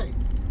noodling away.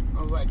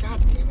 I was like,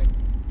 God damn it.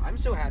 I'm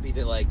so happy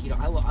that, like,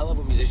 I love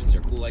when musicians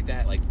are cool like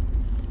that, like,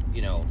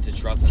 to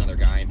trust another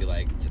guy and be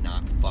like, to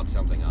not fuck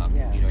something up.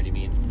 Yeah. You know what I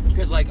mean?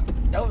 Because, like,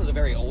 that was a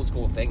very old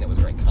school thing that was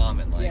very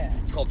common. Like, Yeah.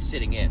 it's called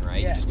sitting in,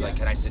 right? Yeah. You just be like, Yeah.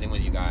 can I sit in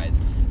with you guys?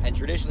 And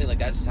traditionally, like,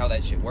 that's how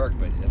that shit worked,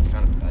 but that's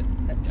kind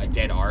of a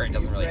dead art. It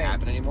doesn't really Right.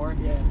 happen anymore.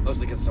 Yeah.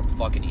 Mostly because some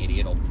fucking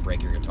idiot will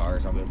break your guitar or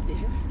something.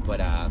 Yeah. But,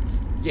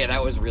 yeah,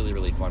 that was really,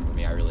 really fun for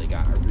me. I really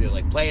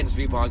like, playing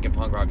street punk and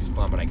punk rock is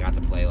fun, but I got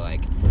to play,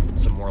 like,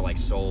 some more, like,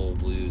 soul,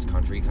 blues,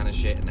 country kind of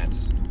shit, and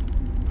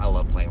I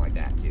love playing like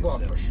that, too. Well,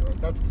 so. for sure.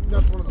 That's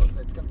one of those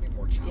that's going to be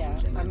more Yeah,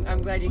 challenging.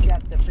 I'm glad you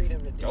got the freedom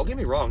to do Don't get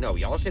me wrong, no,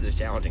 y'all shit is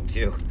challenging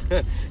too.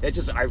 It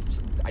just, I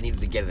needed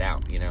to get it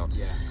out, Yeah.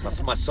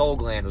 My soul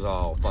gland was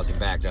all fucking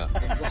backed up.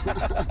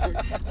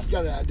 You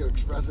got to have to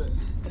express it.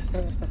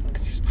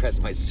 Express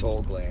my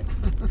soul gland.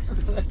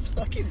 That's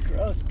fucking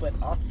gross, but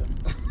awesome.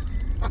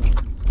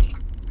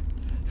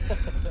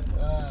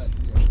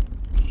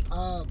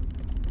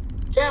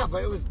 Yeah,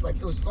 but it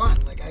was fun.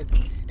 Like it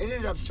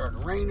ended up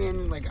starting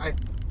raining. Like I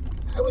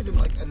was in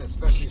like an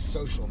especially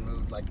social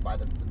mood. Like by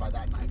that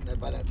night,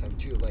 by that time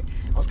too. Like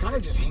I was kind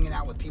of just hanging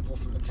out with people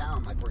from the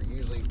town. Like where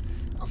usually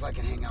I'll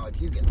fucking hang out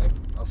with you.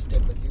 I'll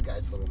stick with you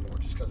guys a little more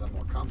just because I'm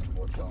more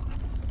comfortable with y'all.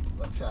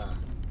 But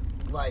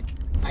like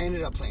I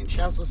ended up playing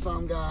chess with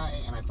some guy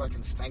and I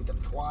fucking spanked him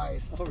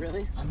twice. Oh,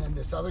 really? And then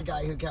this other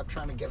guy who kept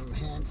trying to give him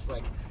hints,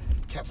 like,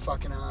 kept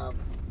fucking up.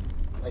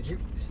 Like, you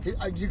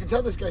can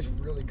tell this guy's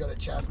really good at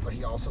chess, but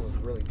he also was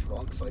really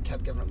drunk, so I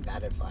kept giving him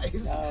bad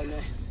advice. Oh,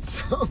 nice.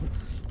 So,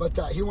 but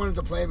he wanted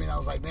to play me, and I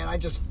was like, man, I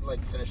just,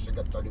 like, finished a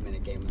good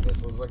 30-minute game of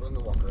this. I was like, let me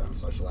walk around and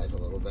socialize a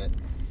little bit.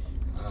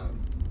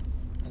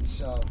 And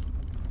so,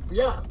 but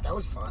yeah, that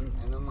was fun.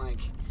 And then, like,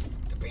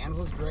 the band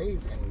was great,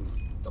 and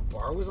the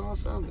bar was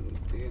awesome, and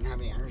they didn't have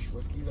any Irish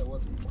whiskey that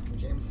wasn't fucking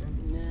Jameson.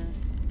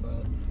 Nah.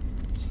 But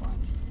it's fine.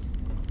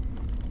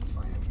 It's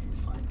fine. Everything's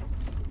fine.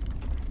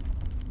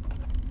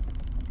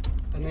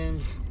 And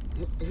then,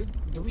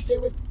 did we stay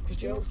with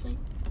Christina last night?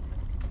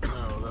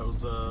 No, that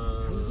was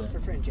Who's her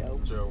friend, Joe?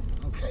 Joe.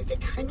 Okay, they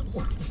kind of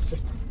look the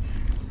same.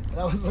 And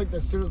I was like,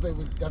 as soon as they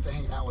got to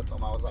hanging out with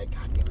them, I was like,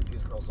 God damn it,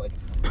 these girls, like,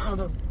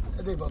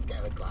 they both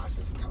got like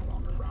glasses and kind of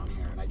longer brown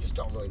hair, and I just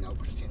don't really know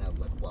Christina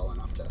like well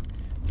enough to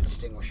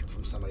distinguish her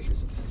from somebody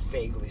who's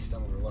vaguely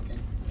similar looking.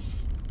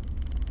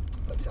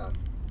 But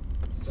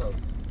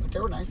but they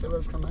were nice. They let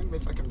us come back. They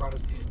fucking brought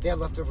us. They had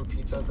leftover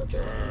pizza that they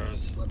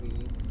let me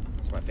eat.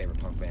 It's my favorite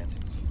punk band.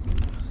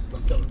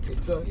 Leftover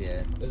pizza?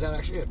 Yeah. Is that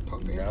actually a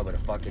punk band? No, but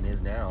it fucking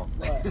is now.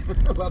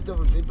 What?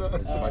 Leftover pizza?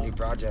 It's my new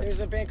project. There's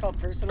a band called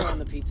Personal on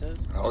the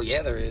Pizzas. Oh,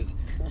 yeah, there is.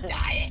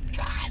 Diet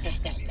God,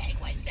 don't like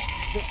what's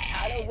that.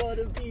 I don't want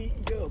to be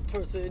your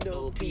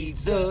personal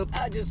Pizza.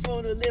 I just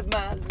want to live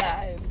my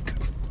life.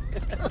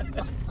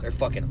 They're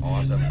fucking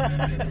awesome.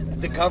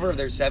 The cover of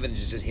their 7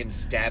 is just him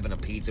stabbing a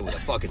pizza with a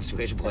fucking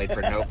switchblade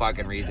for no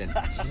fucking reason.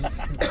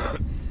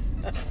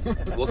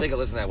 We'll take a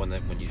listen to that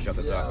when you shut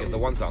this up, because the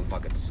one song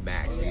fucking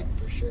smacks. Yeah,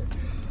 for sure.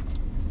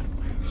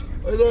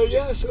 And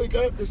then, so we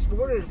got up this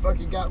morning and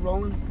fucking got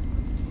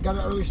rolling. Got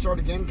an early start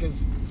again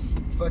because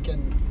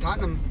fucking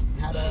Tottenham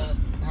had a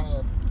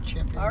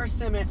champion. Our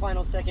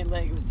semifinal second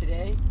leg was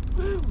today.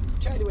 Woo!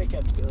 Tried to wake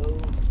up to go.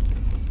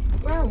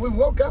 Well, we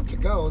woke up to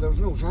go. There was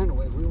no trying to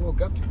wait. We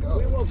woke up to go.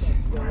 We woke up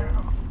to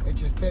go. It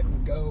just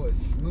didn't go as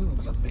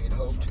smooth as we had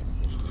hoped.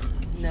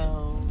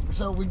 No.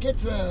 So we get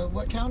to,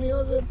 what county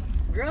was it?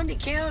 Grundy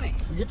County.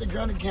 We get to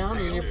Grundy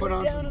County and you put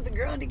on Down some, at the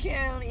Grundy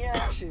County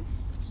action.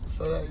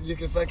 so that you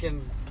can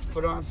fucking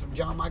put on some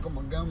John Michael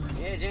Montgomery.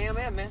 Yeah,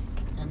 JMM, man.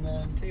 And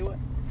then Tell you what.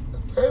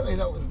 apparently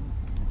that was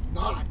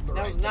not the That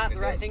right was not thing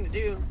the right thing to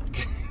do.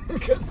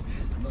 Because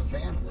the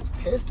van was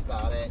pissed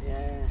about it.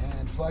 Yeah.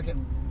 And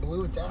fucking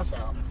blew its ass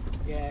out.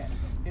 Yeah.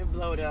 It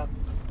blowed up.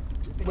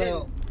 It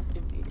Well-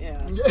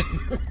 yeah.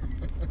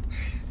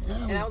 Yeah,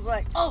 And I was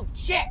like, oh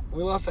shit!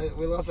 we lost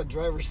a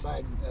driver's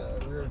side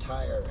rear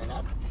tire, and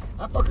that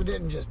fucker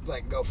didn't just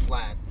like go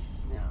flat.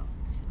 No.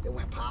 It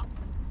went pop.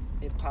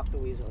 It popped the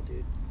weasel,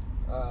 dude.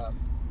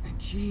 And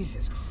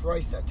Jesus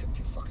Christ, that took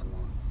too fucking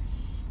long.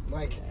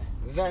 Like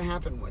Yeah. that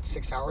happened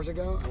 6 hours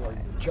ago, and we're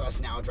just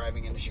now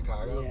driving into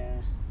Chicago.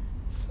 Yeah.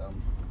 So,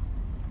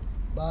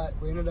 but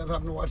we ended up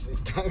having to watch the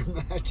entire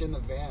match in the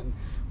van,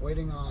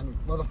 waiting on.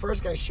 Well, the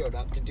first guy showed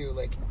up to do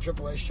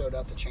AAA showed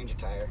up to change a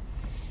tire.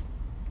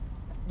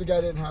 The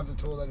guy didn't have the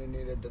tool that he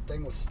needed. The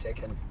thing was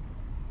sticking.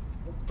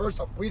 First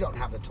off, we don't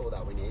have the tool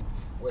that we need,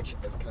 which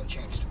is going to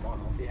change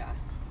tomorrow. Yeah.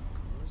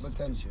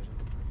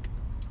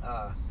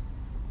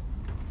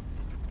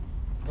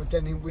 But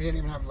then, we didn't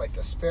even have like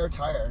the spare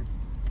tire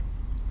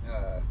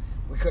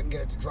we couldn't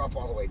get it to drop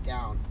all the way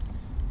down.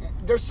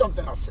 There's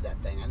something else to that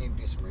thing. I need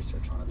to do some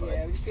research on it. But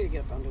Yeah, we just gotta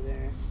get up under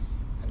there.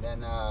 And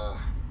then,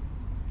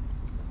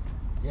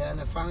 and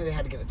then finally they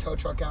had to get a tow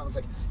truck out. And it's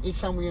like, each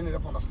time we ended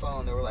up on the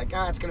phone, they were like,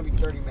 it's going to be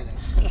 30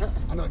 minutes.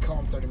 I know I call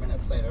them 30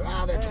 minutes later.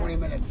 They're 20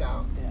 minutes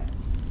out. Yeah.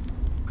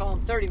 Call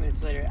them 30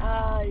 minutes later.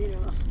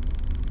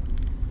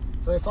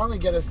 So they finally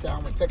get us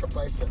down. We pick a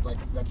place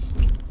that's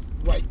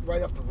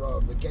right up the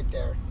road. We get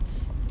there,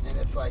 and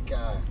it's like,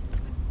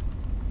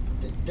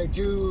 they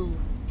do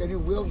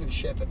wheels and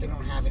shit, but they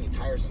don't have any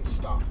tires in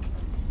stock,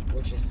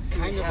 which is So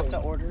kind you of have to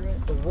order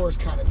it? the worst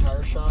kind of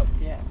tire shop.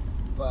 Yeah.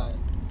 But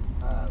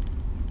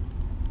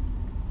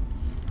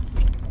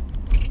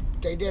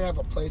they did have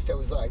a place that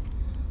was like,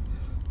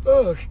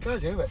 oh,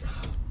 god damn it,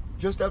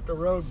 just up the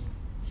road,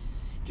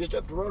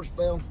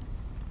 Spell.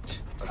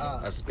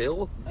 A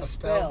spill? A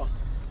spell.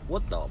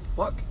 What the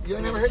fuck? You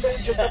ain't never heard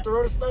that? Just up the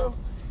road, a spell?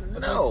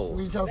 No.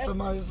 When you tell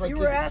somebody, it's like you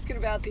were asking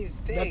about these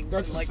things.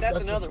 That's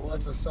another one.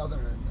 That's a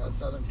southern.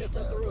 Just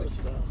up the road,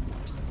 spell.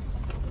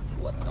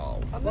 What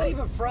the I'm not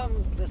even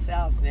from the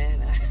South,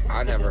 man.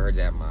 I never heard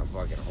that in my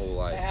fucking whole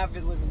I life. have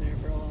been living there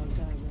for a long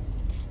time,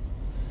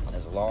 man.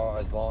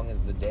 As long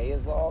as the day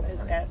is long?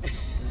 Is that...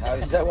 How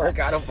does that work?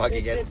 I don't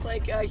fucking get it. It's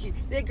like,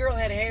 that girl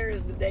had hair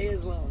as the day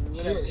is long.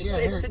 Whatever.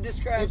 It's to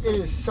describe it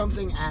is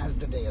something as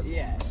the day is long.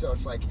 Yeah. So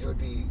it's like, it would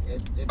be...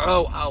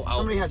 Oh.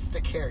 Somebody has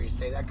thick hair. You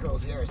say, that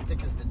girl's hair is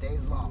thick as the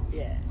day's long.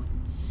 Yeah.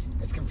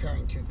 It's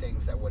comparing two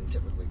things that wouldn't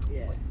typically...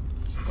 Yeah.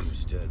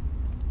 Understood.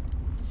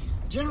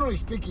 Generally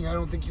speaking, I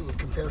don't think you would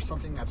compare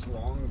something that's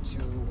long to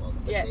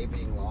the day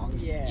being long.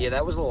 Yeah. Yeah,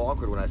 that was a little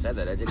awkward when I said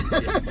that. It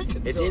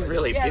didn't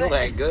really Yeah, feel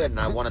that good, and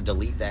I want to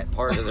delete that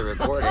part of the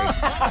recording.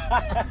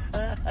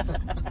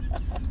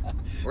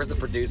 Where's the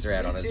producer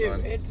at on this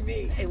one? It's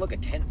me. Hey, look, a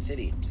tent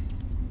city.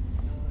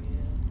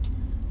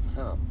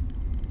 Oh,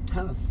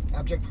 Huh.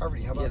 Abject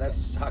poverty. How about Yeah, that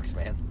sucks,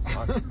 man.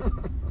 Fuck.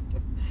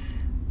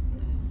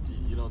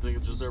 You don't think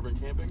it's just urban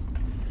camping?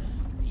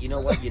 You know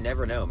what? You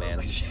never know, man.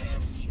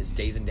 It's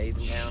days and days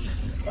in town.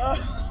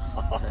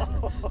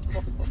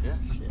 Yeah.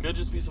 Could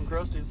just be some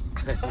crusties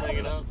just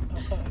hanging out.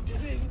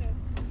 Just hanging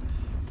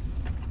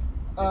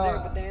out. Is there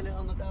a banana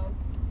on the dog?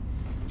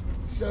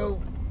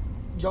 So,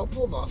 y'all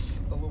pulled off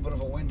a little bit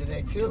of a win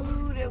today, too.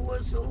 Dude, it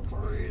was so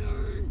crazy.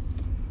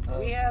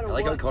 We had I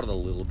like how we called it a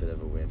little bit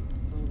of a win.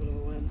 A little bit of a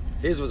win.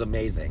 His was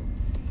amazing.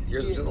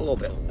 Yours was just a little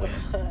bit of a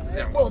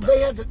win. Well, they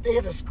had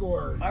to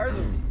score. Ours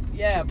is,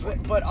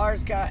 but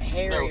ours got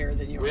hairier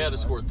than yours. We had to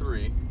was. score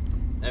 3,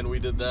 and we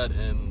did that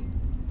in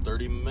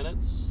 30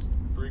 minutes.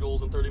 3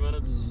 goals in 30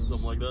 minutes,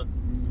 something like that.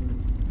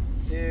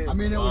 Dude. I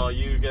mean, it was...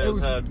 you guys was,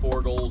 had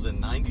 4 goals in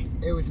 90?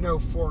 It was no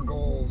 4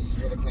 goals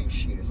with a clean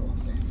sheet, is all I'm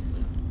saying.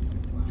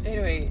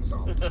 Anyway, That's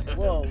all I'm saying.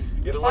 well,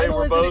 Either the way, final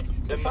we're isn't both it-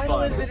 in the the final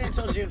final. isn't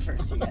until June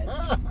 1st, you guys.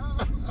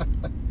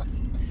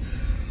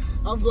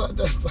 I'm glad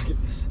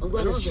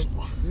it's just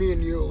me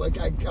and you. Like,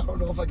 I don't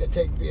know if I could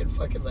take being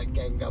fucking, like,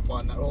 ganged up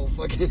on that whole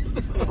fucking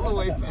all the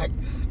way back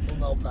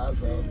from El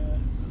Paso.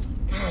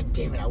 God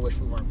damn it, I wish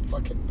we weren't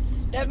fucking...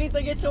 That means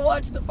I get to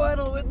watch the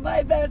final with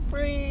my best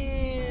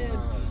friend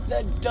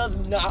that does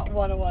not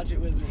want to watch it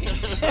with me.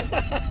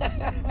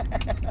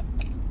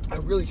 I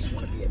really just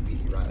want to be at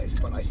BD Riley's,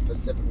 but I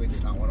specifically do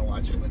not want to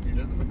watch it with you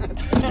during the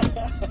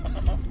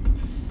match.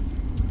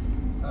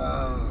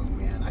 Oh,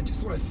 man. I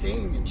just want to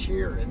sing and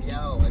cheer and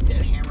yell and get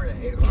hammered at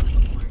 8 o'clock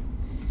in the morning.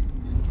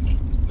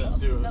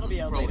 That'll be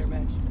a later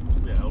match.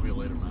 Yeah, it'll be a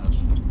later match.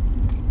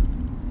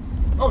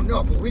 Oh,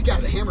 no, but we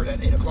got hammered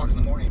at 8 o'clock in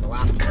the morning the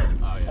last time.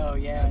 Oh, yeah. Oh,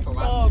 yeah. The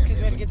last Oh, because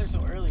we had to championship. get there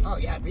so early. Oh,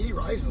 yeah. BD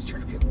Riley's was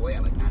turning people away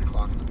at like 9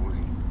 o'clock in the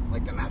morning.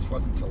 Like, the match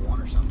wasn't until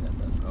 1 or something.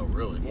 But Oh,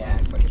 really? yeah,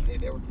 fucking,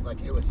 they were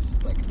like, it was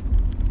like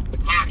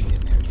packed in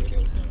there, dude. It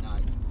was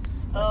nuts.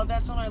 Oh,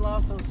 that's when I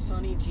lost those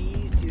Sunny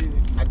G's, dude.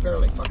 I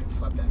barely fucking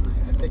slept that night.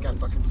 I think I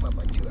fucking slept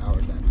like 2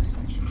 hours that night,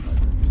 actually.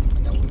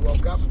 And then we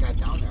woke up and got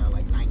down there at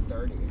like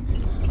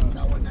 9:30.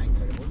 That wasn't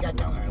 9:30. We got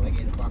down there at like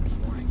 8 o'clock in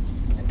the morning.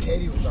 And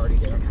Katie was already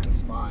there and had a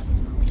spot.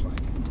 And I was like,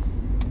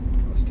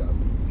 it was tough.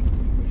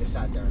 We just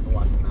sat there and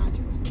watched the match.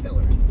 It was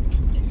killer.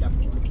 Except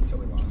for until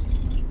we lost.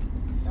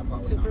 That part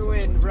was Except not for so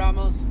when good.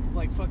 Ramos,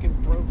 like, fucking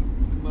broke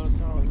Mo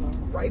Salah's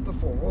arm. Right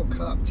before World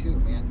Cup, too,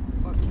 man.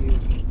 Fuck you.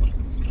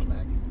 Fucking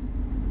scumbag.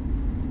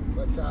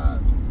 But,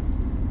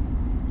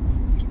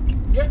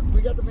 yeah,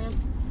 we got the band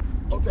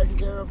all taken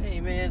care of. Hey,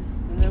 man.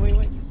 And then we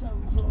went to some,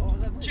 what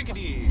was that place?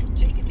 Chickadee.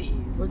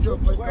 Chickadees. Went to a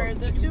place Where called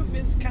the Chickadees. soup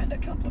is kind of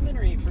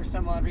complimentary for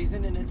some odd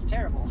reason, and it's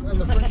terrible. And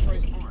the french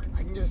fries aren't.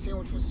 I can get a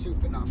sandwich with soup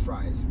but not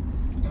fries.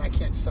 And I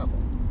can't sub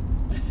them.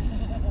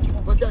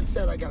 But that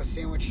said, I got a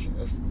sandwich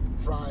of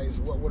fries,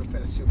 what would have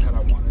been a soup had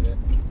I wanted it,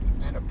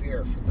 and a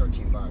beer for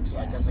 $13. So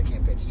I Yeah. guess I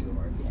can't bitch too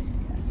hard. Yeah.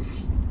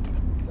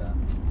 But,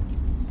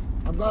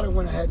 I'm glad I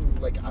went ahead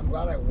and, like, I'm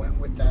glad I went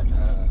with that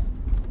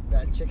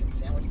chicken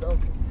sandwich, though,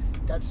 because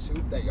that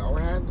soup that y'all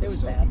had It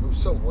was bad. It was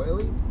so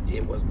oily.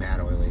 It was mad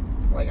oily.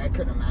 Like, I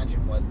couldn't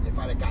imagine what if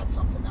I'd have got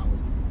something that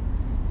was,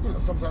 you know,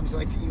 sometimes I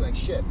like to eat like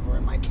shit, or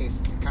in my case,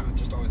 I kind of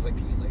just always like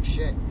to eat like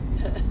shit.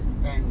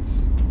 And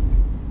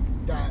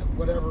that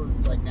whatever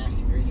like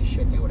nasty greasy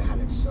shit, they would have had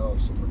it so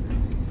super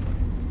greasy. So.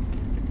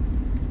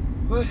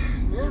 But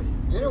yeah,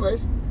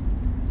 anyways,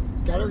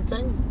 got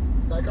everything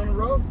back on the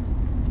road.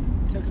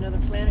 Took another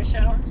Flanet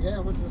shower. Yeah,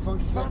 went to the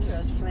Funky Sponsor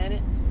Fitness, us,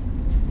 Flanet.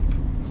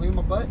 cleaned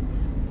my butt,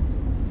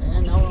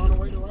 and now we're on our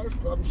way to Liars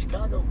Club in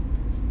Chicago.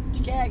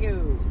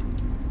 Chicago.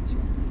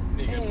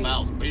 You get some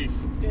house beef.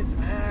 Let's get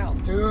some house.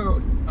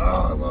 Dude,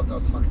 oh, I love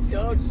those fucking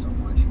sandwiches so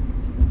much.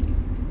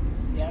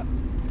 Yep.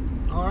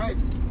 All right.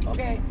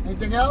 Okay.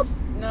 Anything else?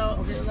 No.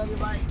 Okay, love you,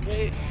 bye.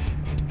 Okay.